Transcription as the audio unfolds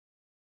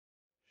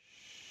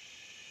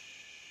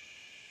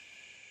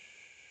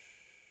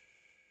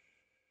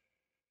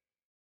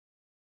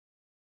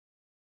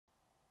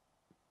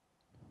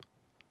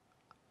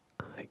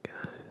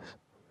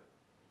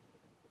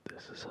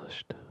this is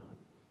Hushtown,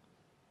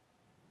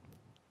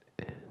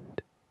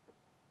 and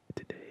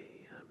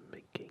today I'm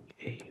making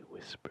a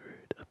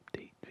whispered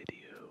update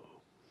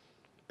video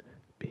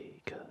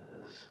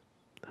because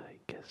I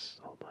guess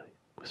all my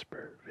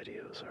whisper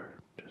videos are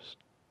just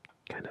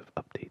kind of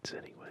updates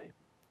anyway.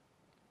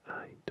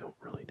 I don't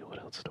really know what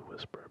else to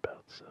whisper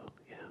about, so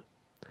yeah.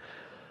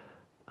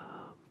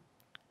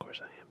 Of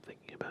course, I am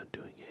thinking about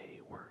doing a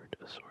word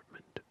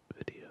assortment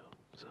video,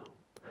 so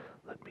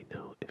let me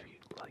know if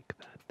you'd like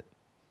that.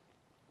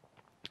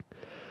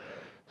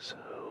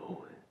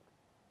 So,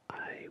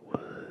 I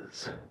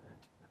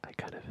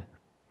kind of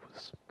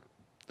was,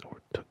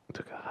 or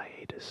took a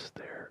hiatus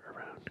there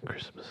around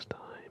Christmas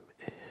time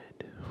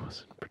and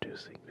wasn't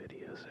producing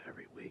videos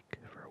every week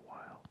for a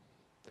while.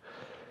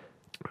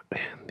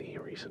 And the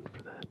reason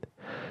for that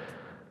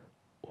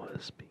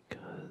was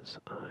because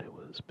I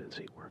was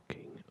busy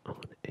working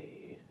on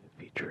a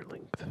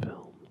feature-length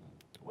film,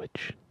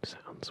 which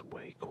sounds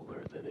way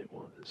cooler than it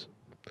was.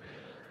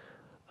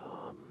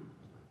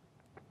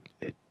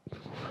 It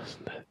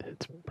wasn't that,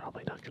 it's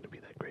probably not going to be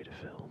that great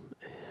a film,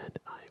 and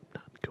I'm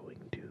not going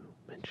to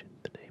mention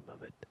the name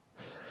of it,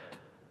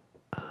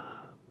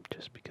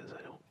 just because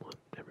I don't want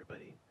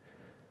everybody,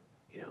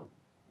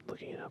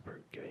 looking it up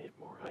or giving it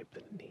more hype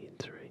than it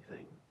needs or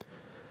anything.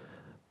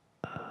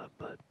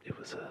 But it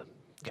was a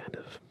kind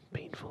of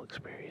painful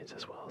experience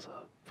as well as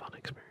a fun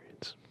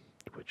experience,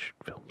 which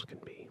films can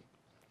be.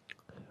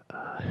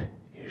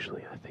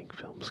 Usually I think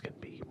films can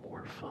be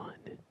more fun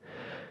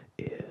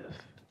if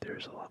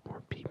there's a lot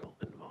more people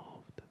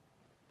involved.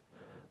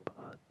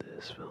 But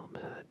this film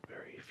had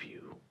very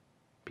few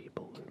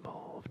people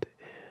involved,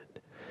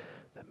 and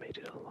that made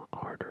it a lot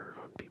harder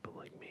on people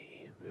like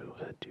me who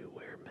had to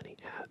wear many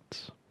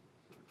hats.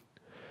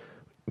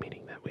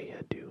 Meaning that we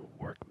had to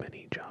work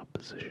many job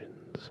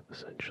positions,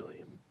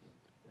 essentially.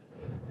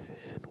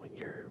 And when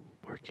you're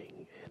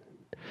working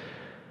in,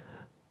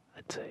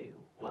 I'd say,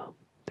 well,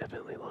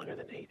 definitely longer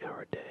than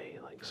 8-hour day,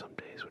 like some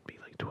days would be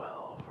like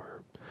 12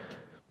 or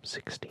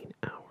 16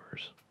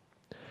 hours,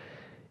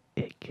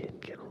 it can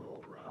get a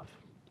little rough.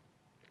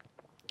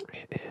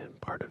 And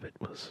part of it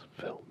was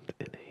filmed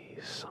in a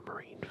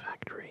submarine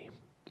factory,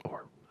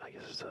 or I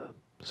guess it's a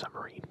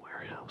submarine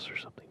warehouse or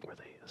something where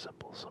they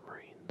assemble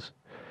submarines,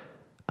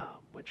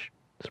 which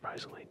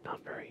surprisingly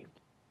not very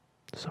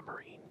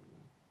submarine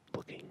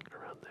looking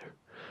around there.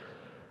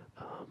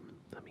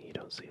 I mean, you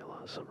don't see a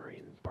lot of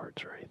submarine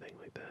parts or anything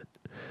like that,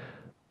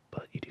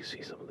 but you do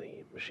see some of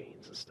the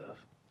machines and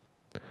stuff.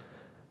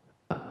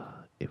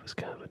 It was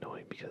kind of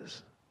annoying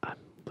because I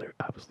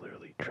was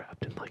literally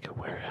trapped in like a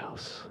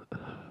warehouse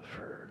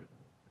for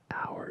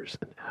hours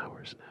and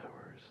hours and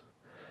hours,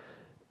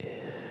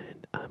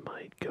 and I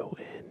might go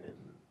in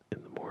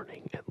the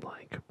morning at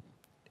like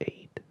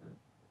 8,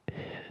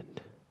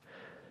 and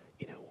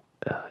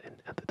and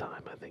at the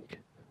time I think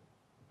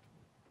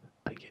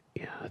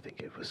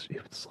it was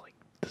like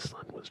the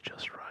sun was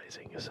just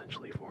rising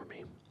essentially for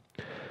me,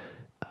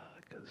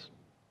 because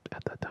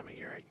at that time of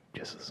year I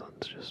guess the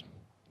sun's just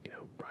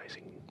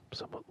rising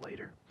somewhat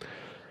later,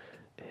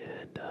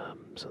 and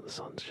so the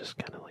sun's just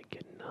kind of like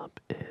getting up,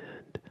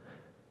 and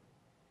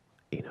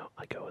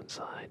I go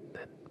inside, and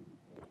then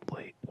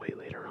way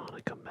later on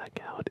I come back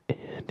out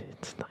and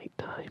it's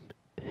nighttime,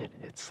 and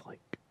it's like,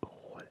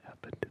 what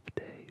happened to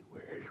the day?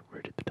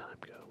 Where did the time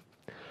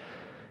go?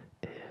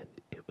 And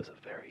it was a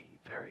very,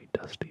 very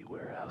dusty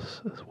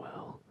warehouse as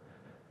well,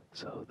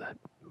 so that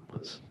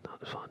was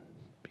not fun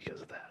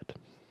because of that.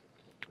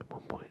 At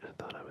one point I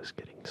thought I was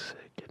getting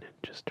sick, and it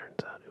just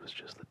turns out it was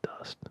just the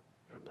dust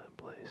from that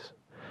place.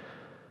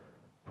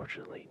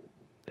 Fortunately,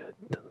 it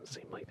doesn't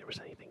seem like there was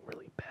anything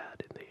really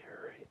bad in the air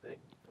or anything.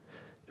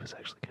 It was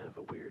actually kind of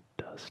a weird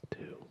dust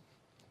too.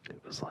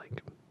 It was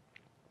like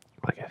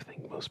I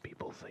think most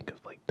people think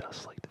of like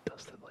dust like the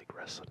dust that like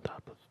rests on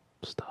top of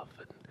stuff,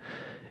 and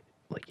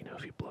like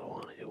if you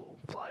blow on it, it will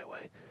fly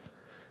away.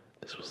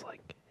 This was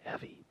like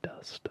heavy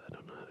dust. I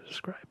don't know how to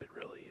describe it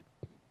really.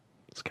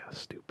 It's kind of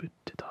stupid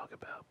to talk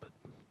about, but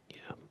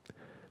yeah,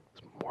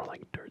 it's more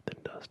like dirt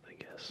than dust, I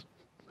guess.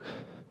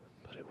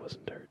 But it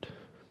wasn't dirt,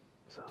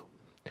 so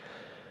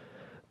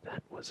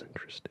that was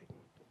interesting.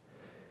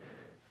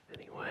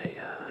 Anyway,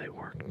 I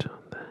worked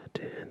on that,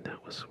 and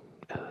that was,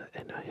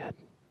 and I had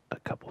a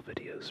couple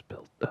videos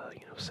built,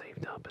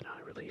 saved up, and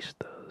I released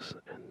those,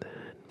 and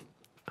then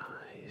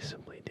I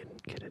simply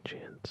didn't get a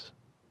chance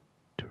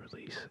to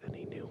release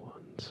any new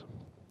ones,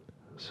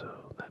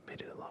 so that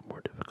made it a lot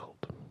more difficult,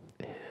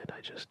 and I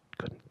just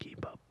couldn't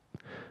keep up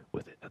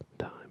with it at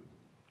the time.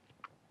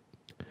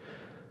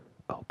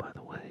 Oh, by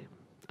the way,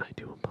 I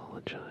do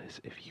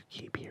apologize if you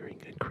keep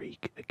hearing a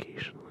creak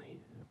occasionally,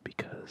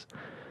 because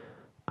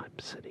I'm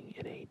sitting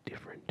in a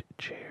different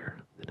chair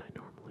than I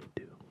normally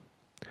do.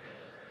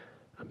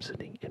 I'm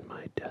sitting in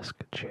my desk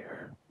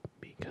chair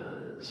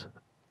because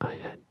I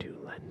had to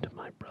lend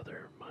my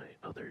brother my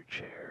other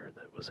chair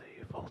that was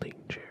a folding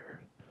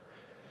chair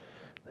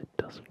that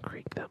doesn't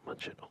creak that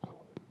much at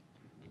all.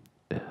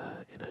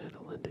 And I had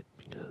to lend it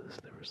because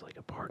there was like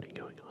a party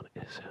going on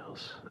at his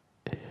house,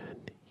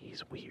 and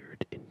he's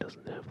weird and doesn't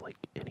doesn't have like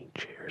any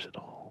chairs at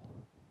all.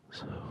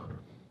 So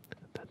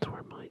that's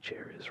where my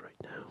chair is right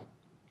now.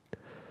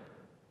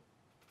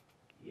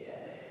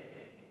 Yay.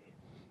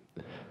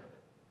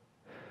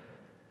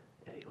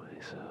 Anyway,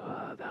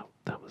 so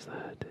that was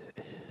that,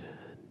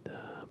 and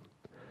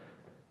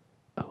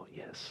oh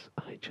yes,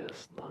 I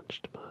just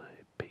launched my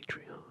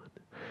Patreon,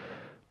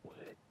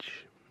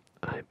 which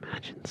I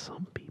imagine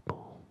some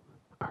people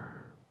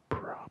are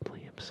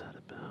probably upset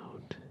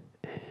about,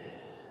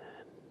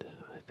 and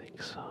I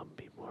think some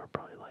people are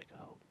probably like,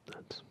 oh,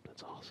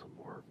 that's awesome,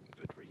 or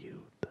good for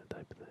you, that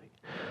type of thing.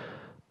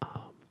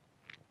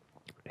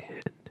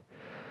 And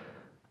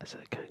I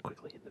said it kind of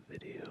quickly in the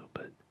video,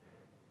 but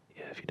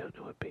yeah, if you don't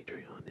know what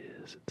Patreon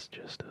is, it's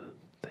just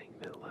a thing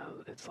that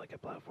allows, it's like a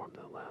platform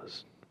that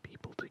allows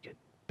people to get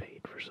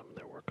paid for some of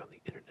their work on the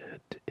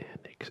internet and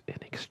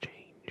in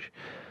exchange,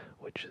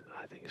 which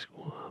I think is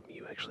cool.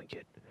 You actually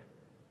get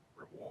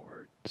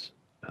rewards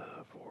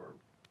for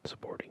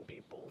supporting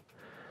people.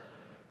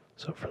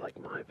 So for like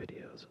my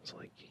videos, it's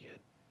like you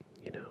get,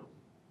 you know,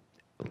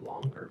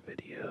 longer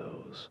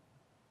videos,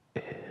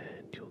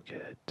 and you'll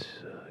get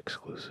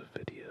exclusive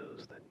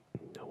videos that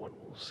no one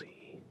will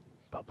see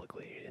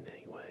publicly in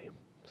any way.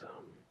 So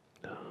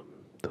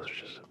those are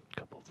just a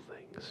couple of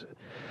things,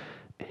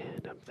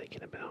 and I'm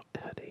thinking about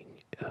adding.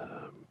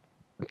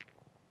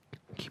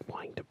 Keep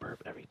wanting to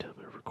burp every time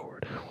I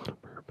record. I want to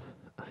burp.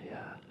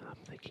 I'm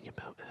thinking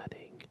about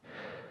adding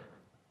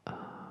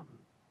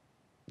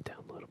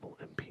downloadable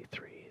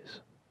MP3s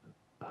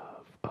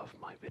of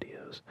my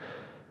videos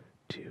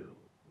to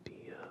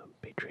the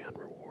Patreon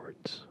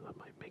rewards. I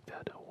might make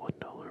that a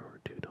 $1 or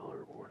 $2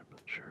 reward. I'm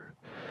not sure.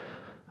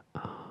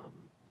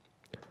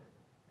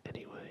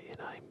 Anyway,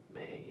 and I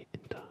may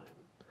in time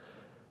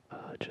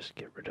just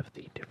get rid of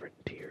the different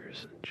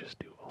tiers and just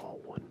do all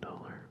 $1.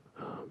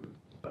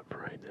 But for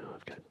right now,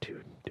 I've got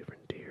 2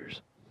 different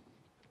tiers.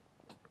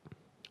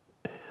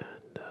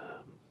 And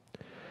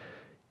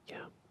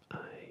yeah,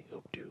 I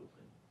hope to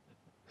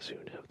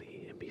soon have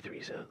the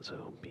MP3s out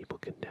so people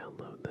can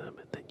download them,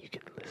 and then you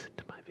can listen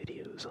to my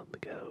videos on the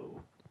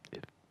go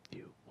if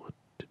you want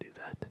to do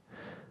that.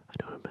 I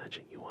don't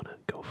imagine you want to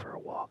go for a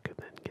walk and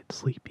then get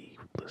sleepy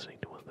listening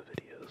to one of the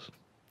videos.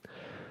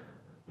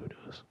 Who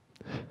knows?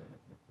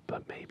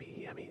 But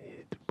maybe, I mean,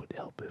 it would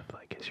help if,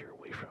 I guess, you're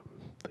away from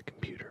the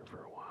computer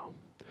for a while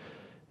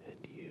and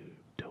you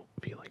don't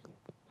feel like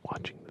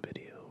watching the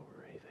video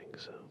or anything,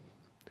 so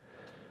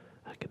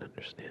I can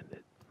understand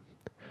it.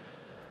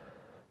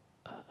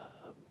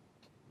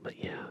 But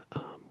yeah,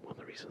 one of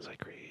the reasons I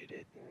created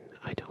it,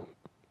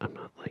 I'm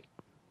not like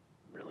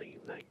really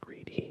that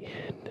greedy,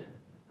 and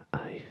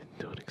I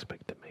don't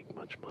expect to make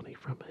much money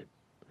from it.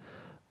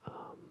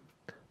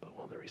 But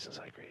one of the reasons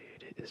I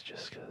created it is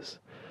just because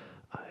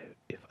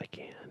if I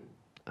can,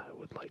 I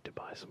would like to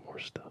buy some more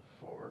stuff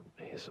for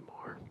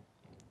ASMR,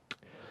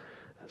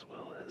 as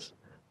well as,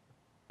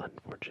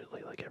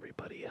 unfortunately, like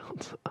everybody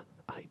else,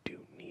 I do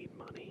need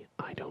money.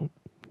 I don't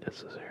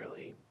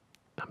necessarily,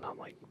 I'm not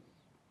like,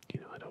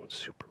 I don't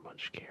super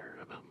much care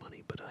about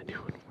money, but I do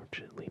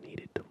unfortunately need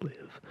it to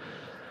live.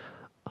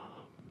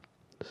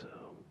 So,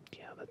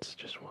 yeah, that's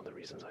just one of the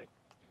reasons I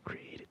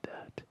created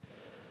that.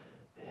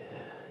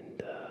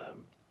 And,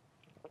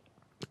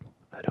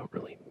 I don't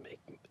really make,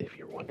 if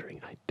you're wondering,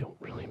 I don't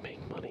really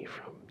make money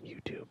from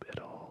YouTube at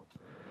all.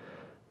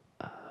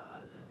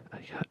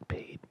 I got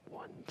paid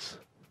once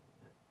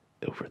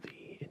over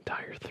the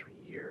entire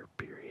 3-year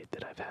period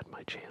that I've had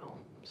my channel.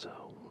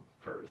 So,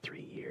 for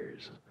 3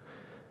 years,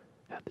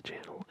 had the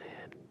channel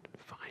and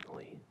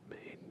finally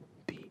made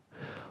the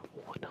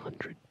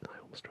 100, I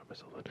almost dropped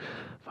myself on,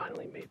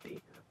 finally made the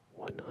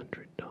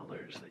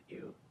 $100 that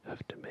you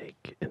have to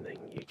make, and then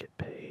you get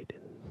paid,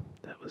 and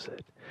that was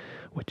it,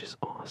 which is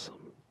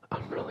awesome.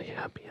 I'm really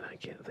happy, and I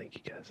can't thank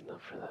you guys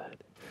enough for that.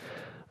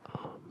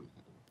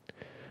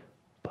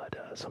 But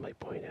somebody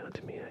pointed out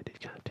to me, I did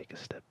kind of take a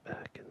step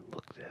back and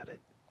looked at it,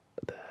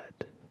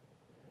 that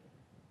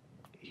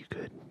you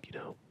could,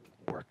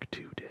 work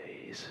 2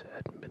 days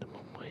at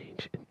minimum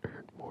wage and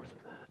earn more than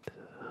that,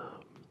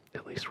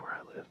 at least where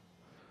I live.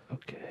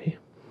 Okay.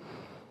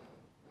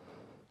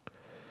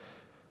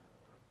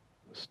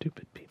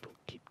 Stupid people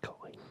keep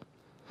calling.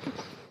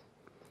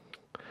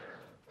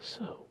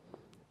 So,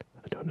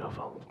 I don't know if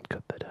I'll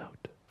cut that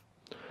out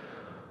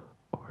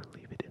or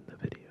leave it in the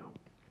video.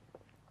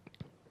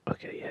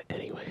 Okay, yeah,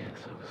 anyway,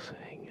 as I was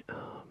saying,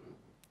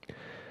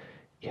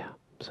 yeah,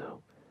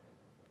 so,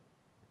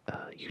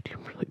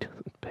 YouTube really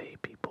doesn't pay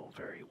people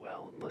very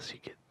well unless you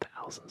get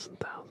thousands and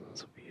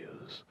thousands of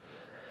views,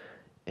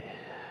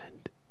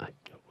 and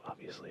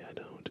obviously I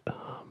don't,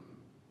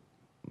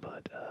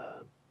 but,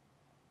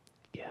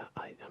 yeah,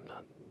 I'm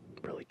not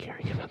really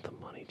caring about the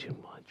money too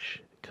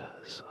much,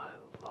 because I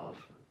love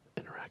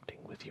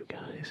interacting with you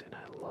guys, and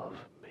I love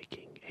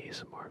making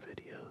ASMR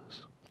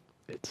videos.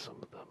 It's some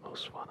of the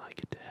most fun I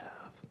get to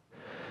have.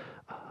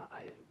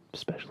 I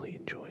especially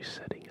enjoy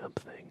setting up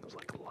things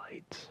like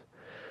lights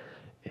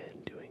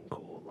and doing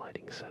cool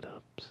lighting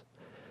setups.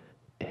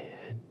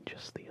 And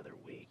just the other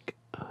week,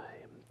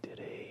 I did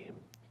a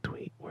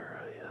tweet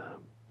where I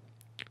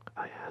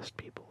I asked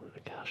people,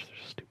 gosh,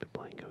 there's a stupid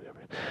plane going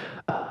over.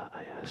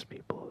 I asked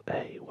people,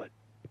 hey, what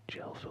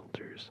gel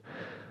filters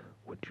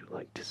would you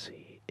like to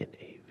see in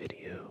a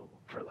video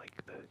for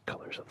like the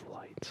colors of the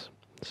lights?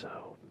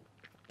 So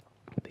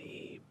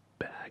the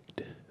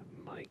bagged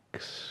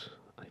mics,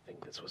 I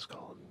think this was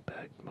called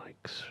bagged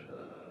mics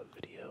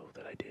video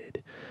that I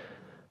did.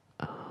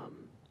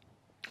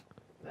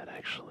 That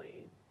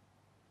actually,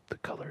 the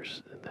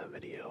colors in that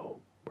video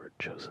were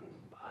chosen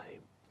by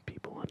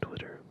people on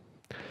Twitter.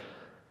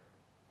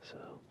 So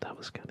that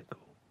was kind of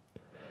cool.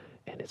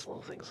 And it's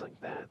little things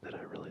like that that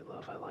I really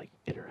love. I like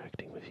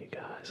interacting with you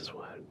guys. That's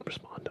why I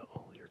respond to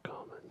all your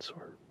comments,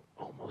 or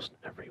almost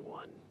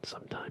everyone.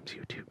 Sometimes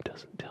YouTube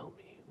doesn't tell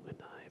me when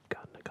I've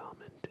gotten a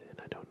comment, and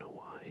I don't know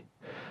why.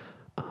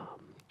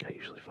 I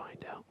usually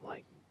find out,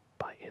 like,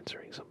 by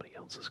answering somebody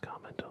else's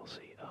comment. I'll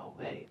see, oh,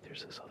 hey,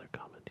 there's this other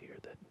comment here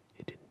that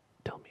it didn't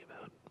tell me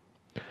about.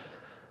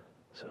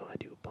 So I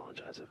do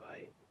apologize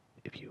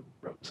if you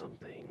wrote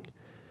something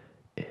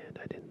and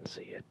I didn't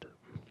see it.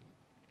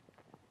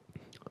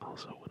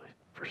 Also, when I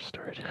first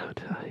started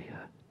out, I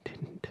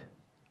didn't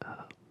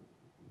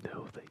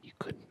know that you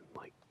couldn't,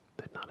 like,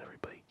 that not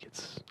everybody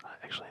gets,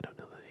 actually I don't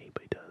know that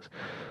anybody does,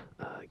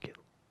 get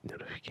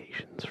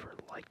notifications for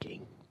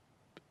liking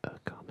a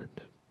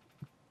comment.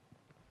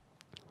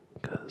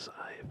 Because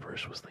I at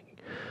first was thinking,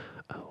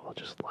 oh, I'll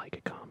just like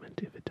a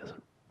comment if it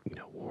doesn't,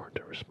 warrant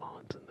a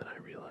response, and then I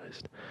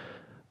realized,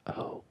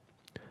 oh,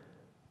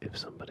 if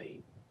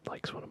somebody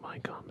likes one of my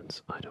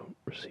comments, I don't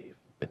receive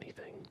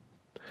anything.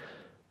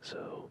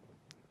 So,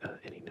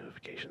 any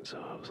notifications. So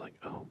I was like,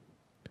 oh,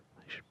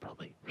 I should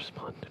probably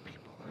respond to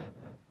people.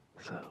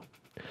 So,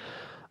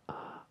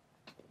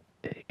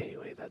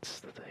 anyway, that's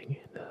the thing.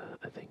 And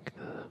I think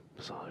the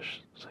massage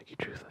psyche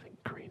truth, I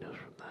think Karina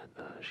from that,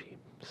 she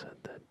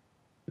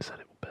said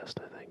it best,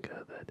 I think,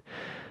 that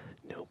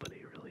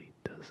nobody really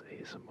does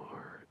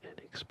ASMR and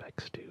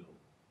expects to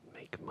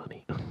make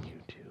money on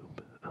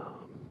YouTube,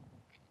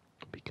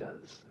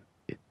 because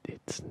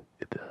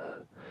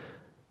the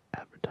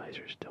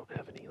advertisers don't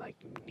have any, like,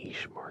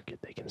 niche market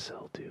they can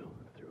sell to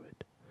through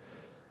it,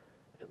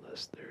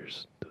 unless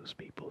there's those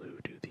people who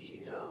do the,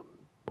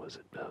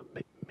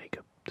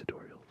 makeup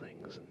tutorial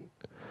things and,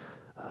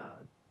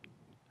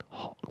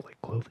 like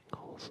clothing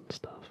hauls and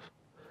stuff.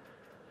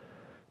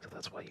 So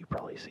that's why you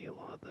probably see a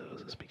lot of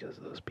those, is because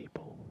those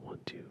people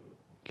want to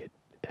get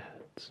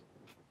ads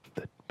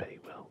that pay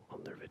well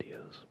on their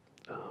videos.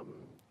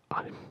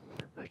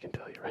 I can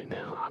tell you right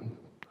now, I'm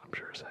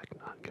sure Zach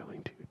not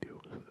going to do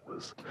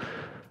those.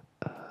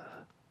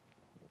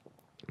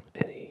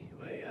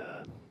 Anyway,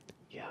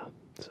 yeah,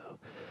 so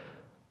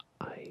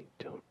I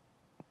don't,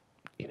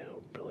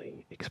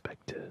 really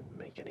expect to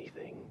make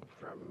anything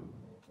from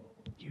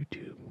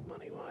YouTube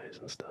money-wise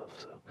and stuff,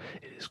 so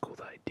it is cool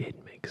that I did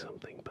make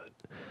something, but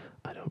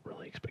I don't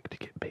really expect to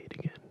get paid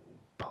again,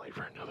 probably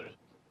for another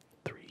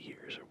 3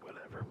 years or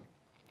whatever.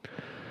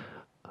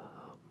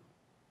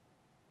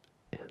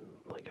 And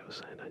like I was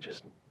saying, I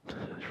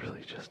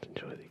really just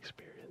enjoy the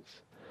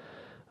experience.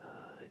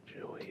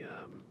 Enjoy,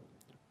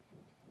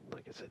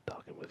 like I said,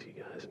 talking with you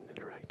guys and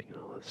interacting and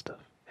all that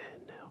stuff.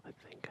 And now I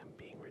think I'm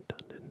being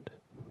redundant,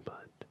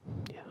 but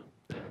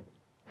yeah.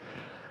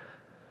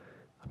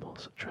 I'm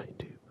also trying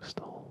to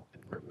stall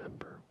and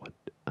remember what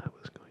I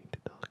was going to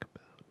talk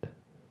about.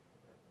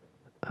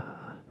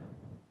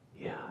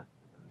 Yeah,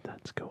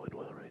 that's going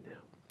well right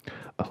now.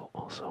 Oh,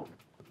 also,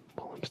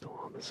 while I'm still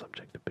on the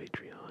subject of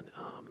Patreon,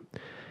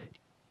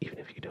 even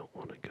if you don't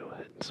want to go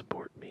ahead and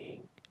support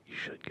me, you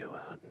should go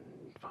out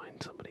and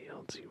find somebody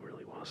else you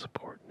really want to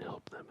support and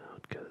help them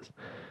out, because,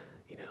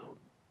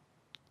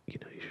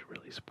 you should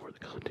really support the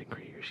content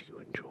creators you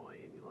enjoy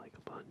and you like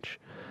a bunch.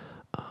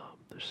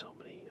 There's so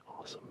many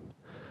awesome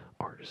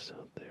artists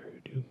out there who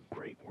do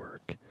great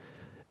work,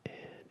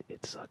 and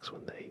it sucks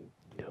when they,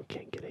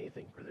 can't get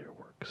anything for their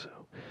work.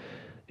 So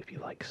if you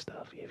like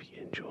stuff, if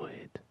you enjoy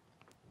it,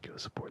 go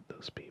support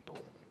those people.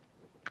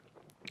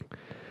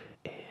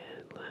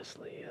 And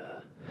lastly,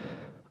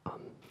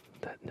 on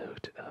that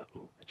note, I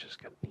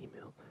just got an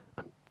email.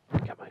 I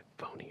got my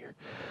phone here.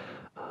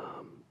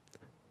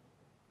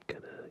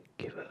 Gonna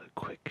give a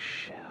quick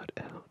shout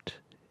out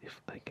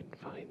if I can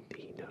find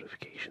the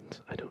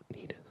notifications. I don't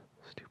need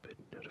a stupid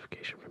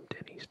notification from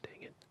Denny's,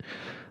 dang it.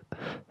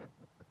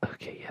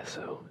 Okay, yeah,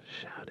 so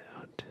shout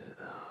out to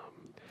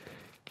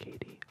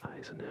Katie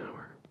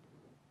Eisenhower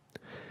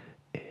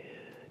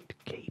and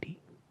Katie.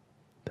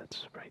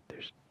 That's right,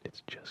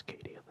 it's just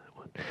Katie on that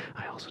one.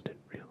 I also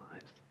didn't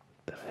realize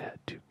that I had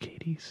 2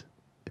 Katies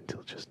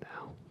until just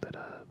now that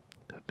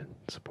have been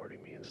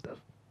supporting me and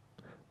stuff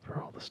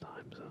for all this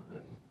time, so,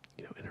 and,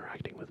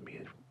 interacting with me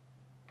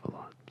a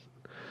lot.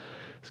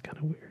 It's kind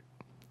of weird.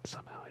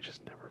 Somehow I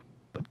just never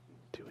put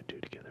 2 and 2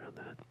 together on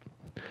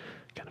that.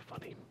 Kind of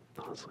funny,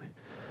 honestly.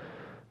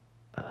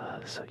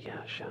 So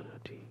yeah, shout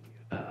out to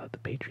the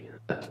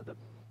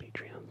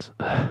Patreons,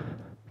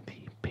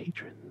 the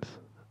patrons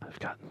I've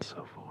gotten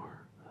so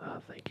far.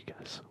 Thank you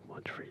guys so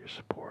much for your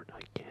support.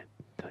 I can't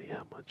tell you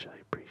how much I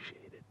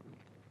appreciate it.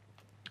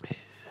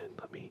 And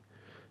let me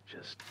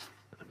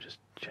I'm just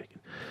checking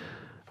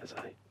as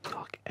I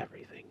knock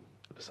everything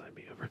beside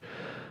me over.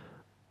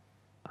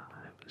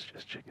 I was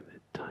just checking the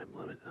time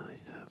limit I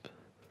have.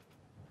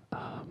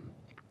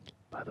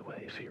 By the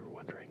way, if you're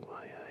wondering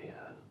why I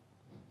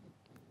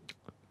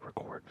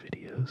record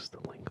videos the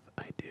length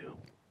I do,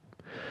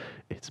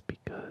 it's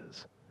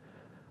because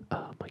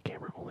my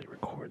camera only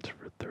records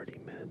for 30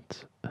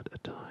 minutes at a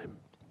time,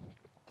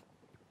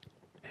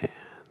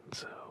 and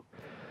so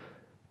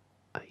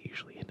I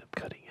usually end up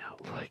cutting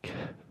out like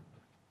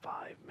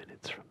 5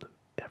 minutes from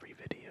every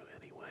video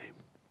anyway,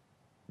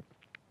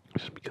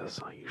 just because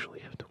I usually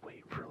have to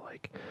wait for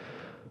like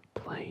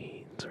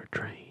planes or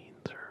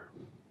trains or,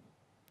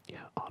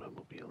 yeah,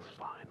 automobiles,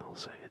 fine, I'll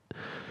say it.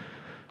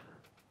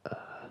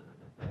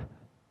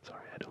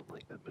 Sorry, I don't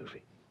like that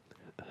movie.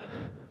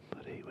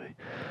 But anyway,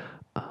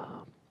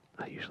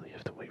 I usually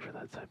have to wait for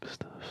that type of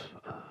stuff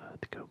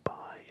to go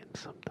by, and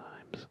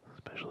sometimes,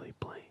 especially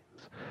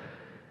planes,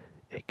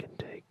 it can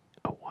take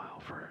a while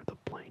for the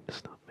plane to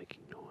stop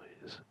making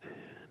noise,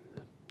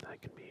 and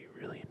that can be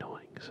really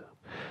annoying. So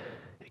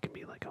it can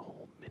be like a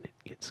whole minute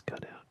gets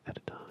cut out at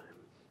a time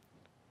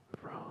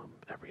from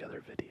every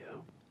other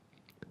video.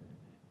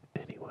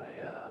 Anyway,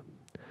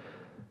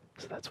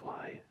 so that's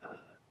why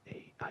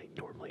I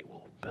normally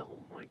will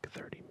film like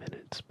 30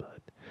 minutes, but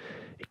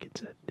it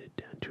gets edited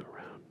down to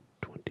around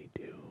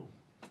 22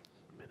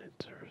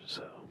 minutes or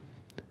so,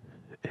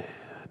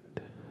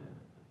 and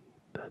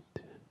that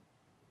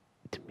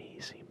to me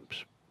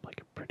seems like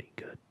a pretty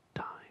good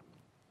time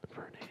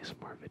for an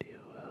ASMR video.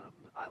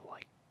 I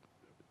like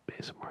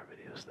ASMR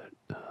videos that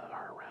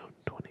are around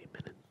 20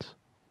 minutes,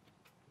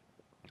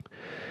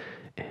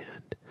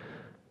 and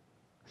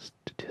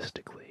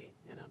statistically,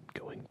 and I'm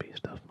going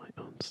based off my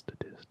own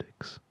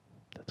statistics.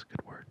 That's a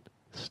good word.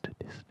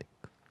 Statistics.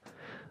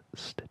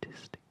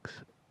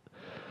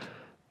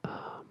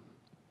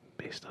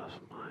 Based off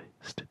of my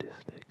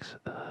statistics,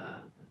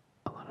 a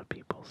lot of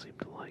people seem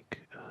to like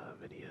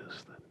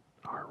videos that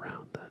are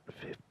around that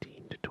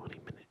 15 to 20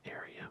 minute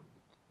area,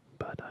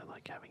 but I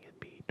like having it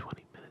be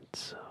 20 minutes,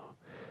 so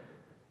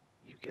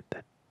you get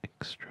that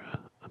extra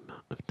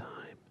amount of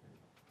time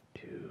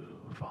to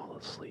fall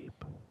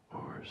asleep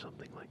or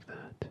something like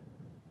that.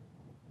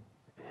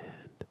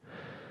 And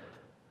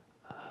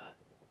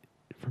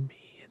for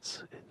me,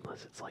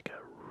 unless it's like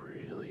a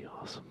really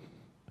awesome,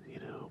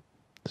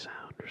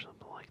 sound or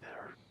something like that,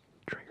 or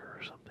trigger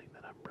or something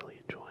that I'm really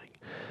enjoying,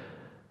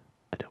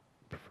 I don't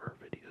prefer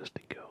videos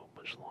to go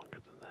much longer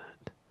than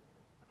that.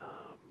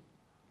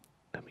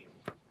 I mean,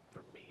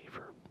 for me,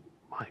 for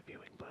my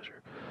viewing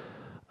pleasure,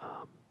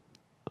 I'm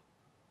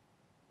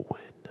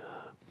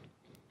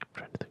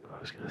trying to think of what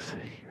I was going to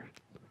say here.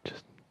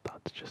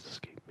 Thoughts just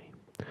escaped me.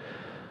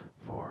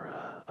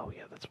 Oh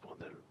yeah, that's one of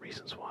the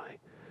reasons why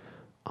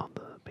on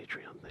the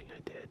Patreon thing I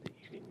did,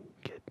 you can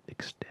get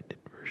extended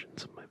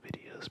versions of my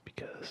videos,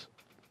 because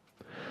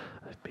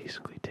I've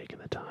basically taken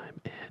the time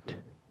and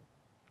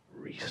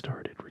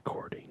restarted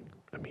recording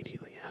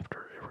immediately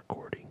after a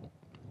recording.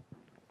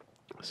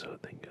 So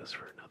the thing goes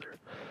for another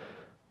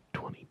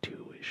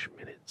 22-ish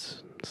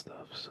minutes and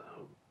stuff, so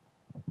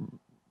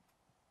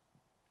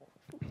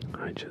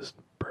I just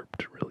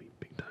burped really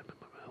big time in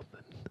my mouth,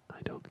 and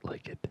I don't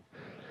like it.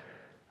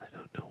 I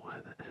don't know why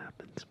that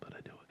happens, but I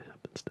know it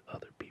happens to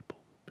other people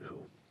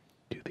who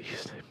do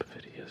these type of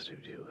videos, who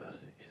do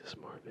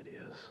ASMR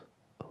videos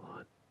a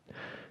lot.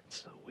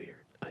 It's so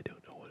weird. I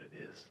don't know what it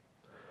is.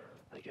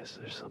 I guess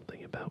there's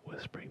something about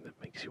whispering that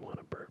makes you want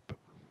to burp.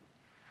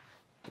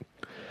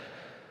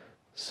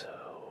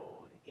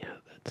 So, yeah,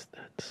 that's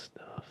that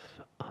stuff.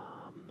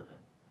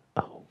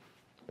 Oh,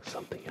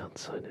 something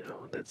else I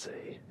know that's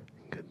a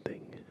good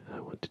thing I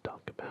want to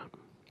talk about.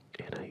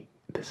 And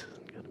this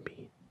isn't going to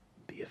be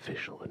the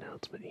official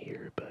announcement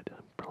here, but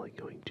I'm probably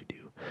going to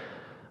do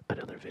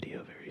another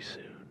video very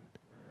soon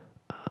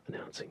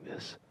announcing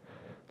this.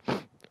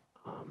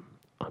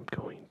 I'm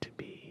going to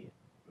be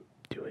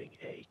doing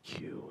a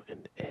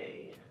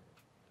Q&A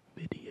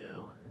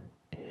video,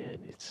 and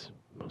it's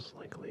most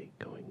likely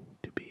going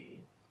to be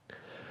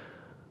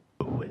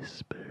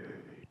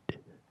whispered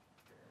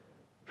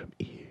from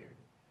ear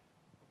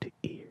to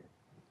ear.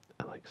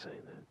 I like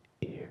saying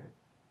that. Ear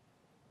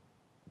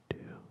to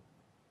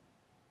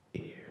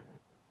ear.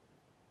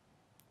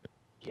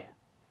 Yeah.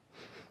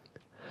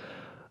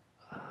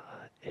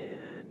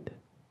 And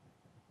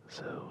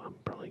so I'm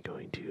probably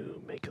going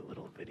to make a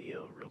little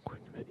video, real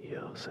quick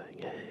video, saying,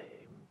 hey,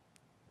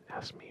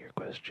 ask me your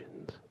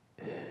questions,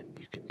 and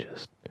you can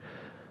just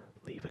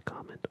leave a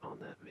comment on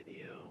that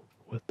video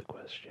with the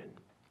question,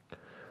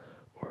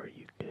 or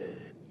you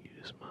can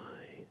use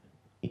my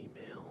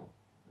email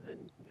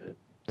and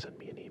send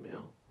me an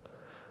email,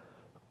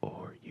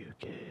 or you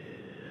can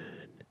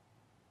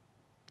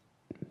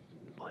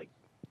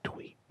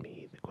tweet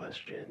me the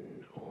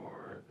question,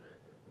 or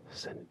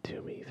send it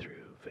to me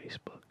through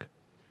Facebook,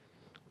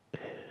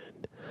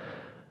 and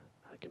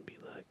I can be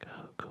like,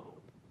 oh, cool,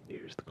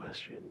 here's the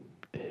question,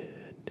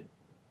 and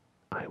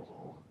I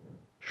will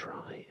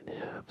try and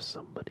have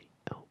somebody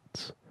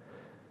else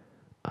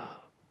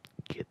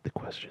get the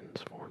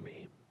questions for me.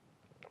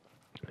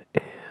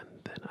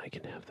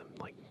 can have them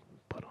like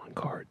put on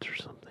cards or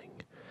something,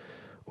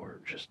 or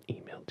just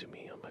emailed to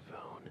me on my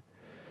phone.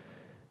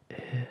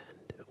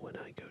 And when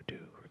I go to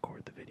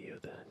record the video,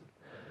 then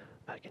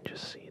I can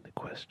just see the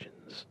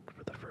questions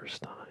for the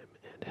first time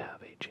and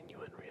have a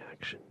genuine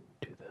reaction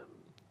to them.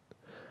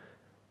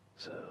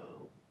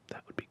 So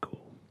that would be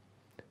cool.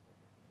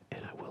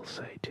 And I will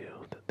say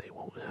too that they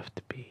won't have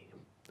to be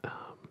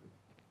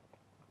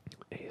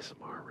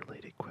ASMR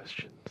related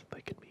questions.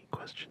 They can be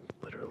questions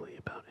literally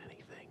about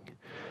anything.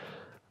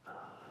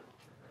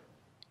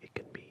 It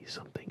can be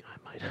something I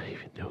might not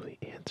even know the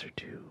answer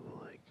to,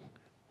 like,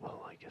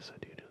 well, I guess I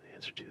do know the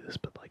answer to this,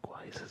 but like,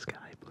 why is the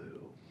sky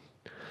blue?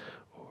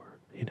 Or,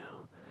 you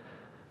know,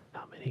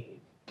 how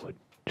many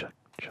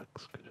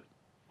woodchucks could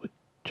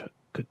chuck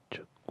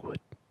wood?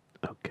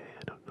 Okay,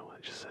 I don't know what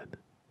I just said.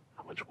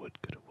 How much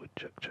wood could a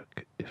woodchuck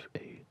chuck if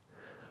a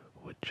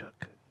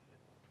woodchuck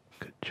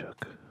could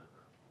chuck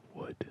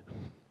wood?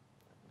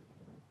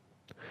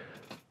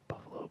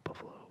 Buffalo,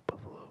 buffalo,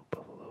 buffalo,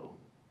 buffalo,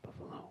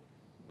 buffalo,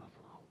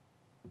 buffalo.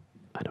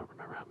 I don't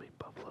remember how many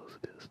buffaloes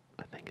it is.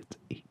 I think it's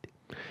 8.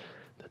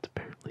 That's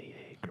apparently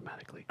a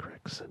grammatically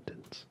correct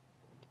sentence.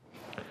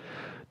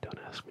 Don't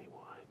ask me why.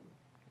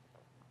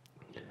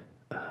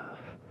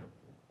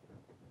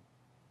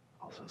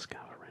 Also, it's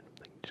kind of a random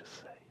thing to just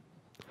say.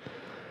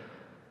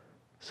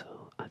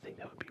 So, I think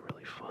that would be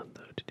really fun,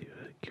 though, to do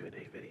a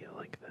Q&A video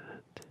like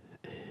that.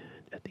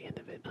 And at the end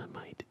of it, I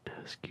might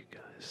ask you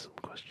guys some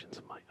questions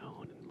of my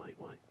own and might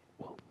want,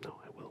 well, no,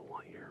 I will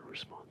want your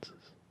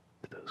responses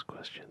to those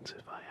questions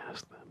if I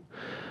ask them,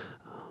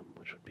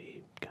 which would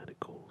be kind of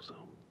cool. So,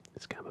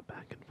 it's kind of a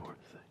back and forth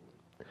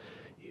thing.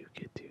 You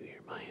get to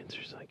hear my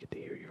answers, I get to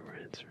hear your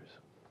answers.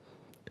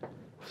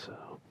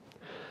 So,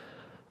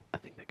 I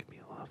think that could be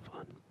a lot of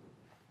fun.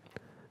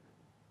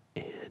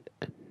 And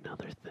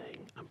another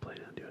thing I'm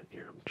planning on doing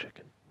here, I'm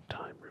checking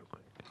time real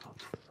quick off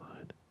the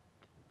side.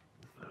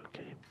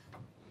 Okay,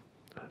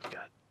 I've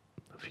got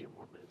a few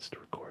more minutes to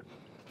record.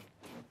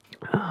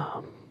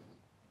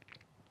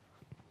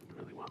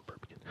 Really want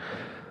burp again.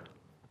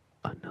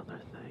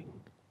 Another thing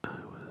I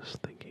was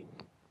thinking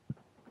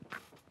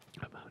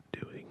about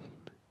doing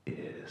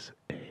is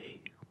a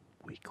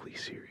weekly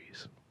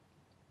series.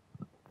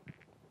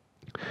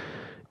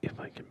 If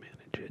I can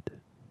manage it,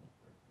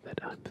 that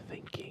I'm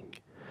thinking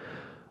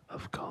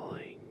of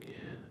calling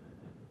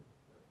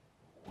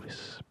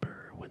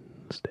Whisper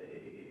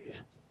Wednesday.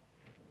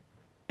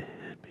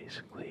 And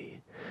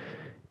basically,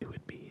 it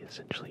would be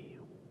essentially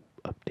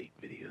update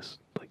videos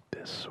like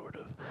this, sort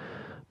of,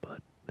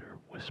 but they're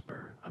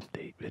Whisper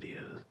update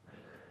videos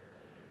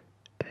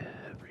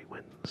every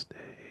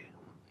Wednesday.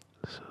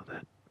 So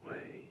that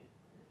way,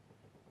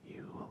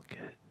 you will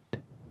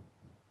get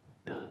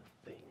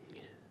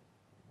nothing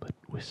but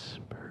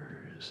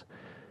whispers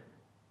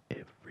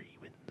every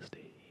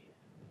Wednesday.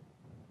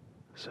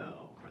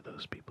 So, for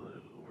those people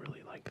who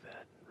really like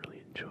that and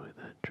really enjoy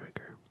that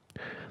trigger,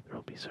 there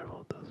will be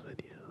several of those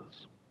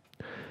videos.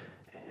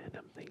 And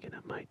I'm thinking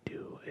I might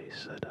do a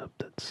setup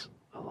that's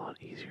a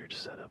lot easier to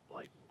set up,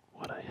 like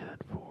what I had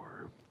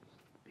for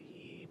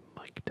the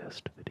mic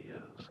test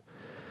videos.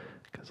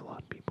 Because a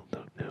lot of people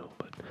don't know,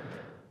 but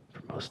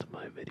for most of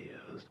my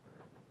videos,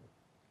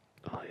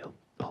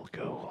 I'll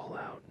go all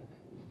out and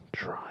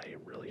try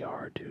really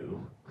hard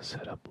to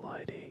set up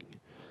lighting,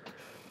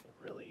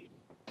 really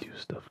do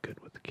stuff good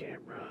with the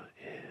camera,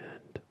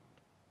 and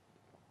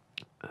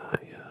I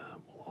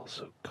will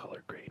also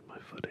color grade my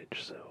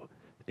footage so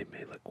it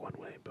may look one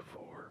way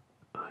before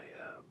I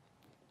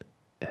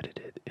edit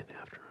it, and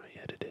after I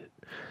edit it,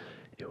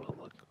 it will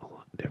look a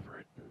lot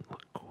different and a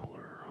lot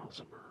cooler or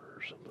awesomer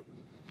or something.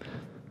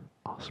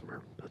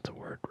 Awesomer, that's a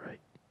word, right?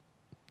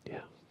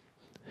 Yeah.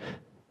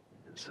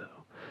 And so,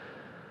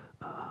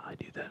 I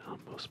do that on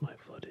most of my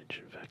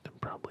footage. In fact, I'm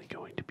probably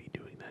going to be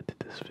doing that to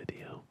this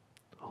video.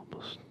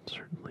 Almost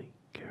certainly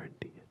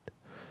guarantee it.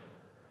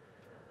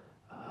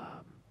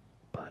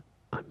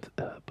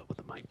 But with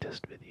the mic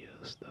test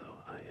videos, though,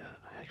 I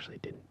actually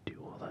didn't do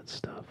all that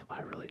stuff.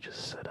 I really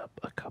just set up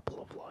a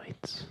couple of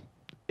lights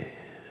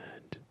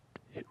and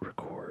hit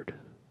record.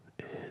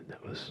 And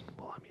that was,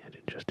 well, I mean, I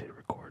didn't just hit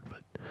record,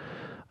 but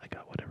I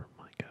got whatever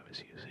mic I was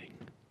using.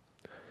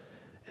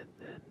 And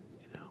then,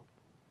 you know,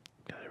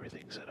 got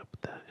everything set up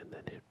with that and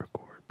then hit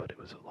record. But it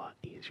was a lot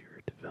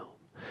easier to film.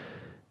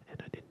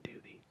 And I didn't do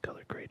the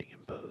color grading in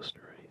post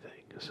or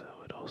anything. So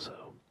it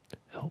also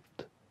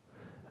helped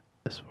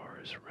as far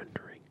as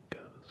rendering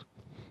goes.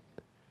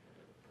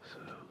 So,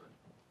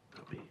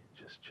 let me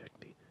just check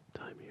the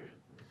time here.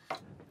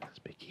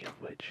 Speaking of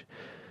which,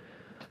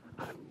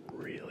 I'm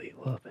really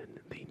loving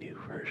the new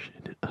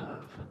version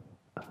of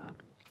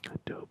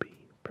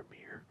Adobe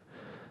Premiere,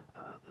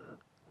 the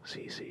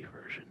CC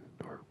version,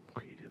 or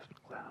Creative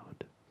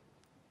Cloud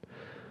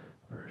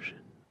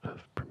version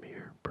of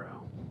Premiere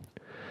Pro.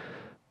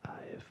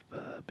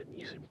 I've been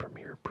using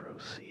Premiere Pro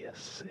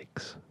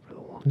CS6 for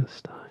the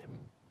longest time,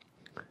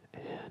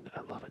 and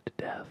I love it to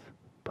death,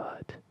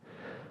 but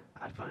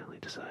I finally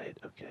decided,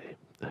 okay,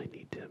 I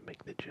need to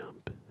make the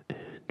jump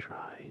and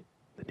try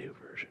the new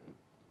version.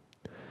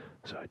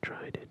 So I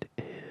tried it,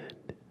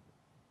 and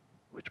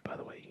which, by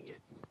the way, you can get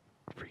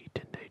free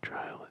 10-day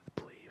trial, I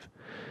believe,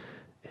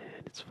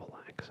 and it's full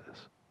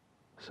access.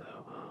 So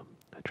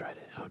I tried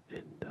it out,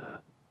 and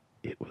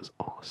it was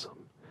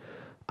awesome.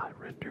 I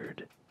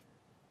rendered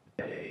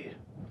a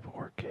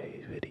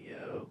 4K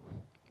video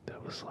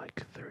that was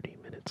like 30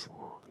 minutes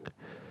long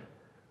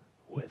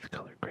with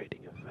color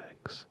grading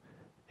effects,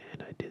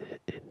 and I did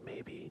it in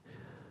maybe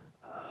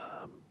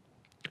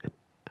an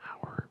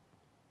hour.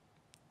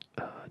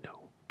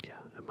 No, yeah,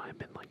 it might have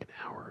been like an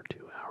hour or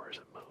 2 hours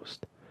at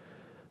most.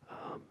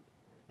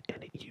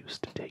 And it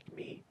used to take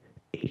me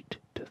 8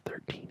 to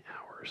 13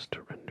 hours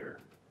to render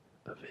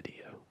a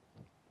video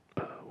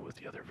with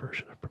the other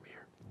version of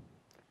Premiere.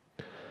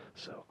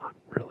 So I'm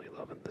really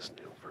loving this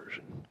new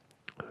version.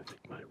 I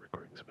think my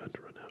recording's about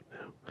to run out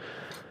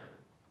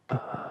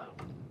now.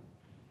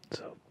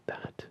 So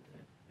that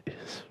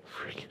is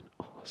freaking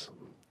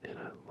awesome, and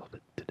I love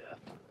it to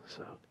death.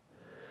 So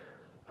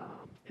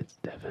it's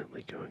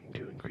definitely going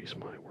to increase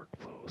my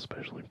workflow,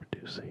 especially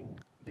producing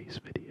these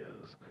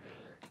videos,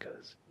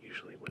 because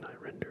usually when I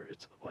render,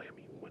 it's like, I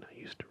mean, when I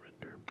used to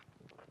render,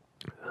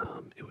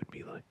 it would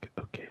be like,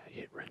 okay, I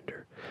hit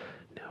render,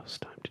 now it's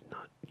time to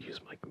not use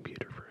my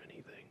computer for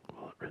anything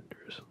while it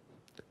renders.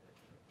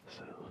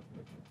 So,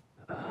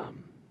 I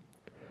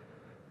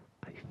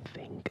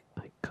think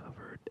I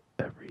covered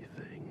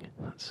everything.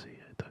 Let's see,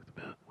 I talked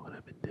about what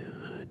I've been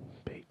doing,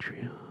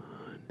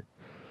 Patreon,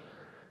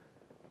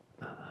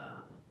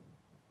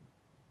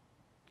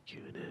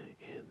 Q&A,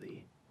 and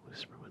the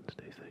Whisper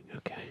Wednesday thing.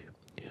 Okay,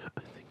 yeah,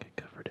 I think I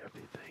covered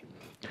everything.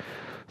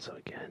 So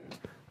again,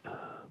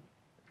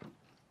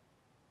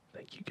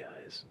 thank you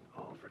guys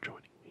all for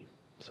joining me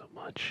so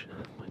much.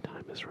 My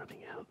time is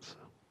running out, so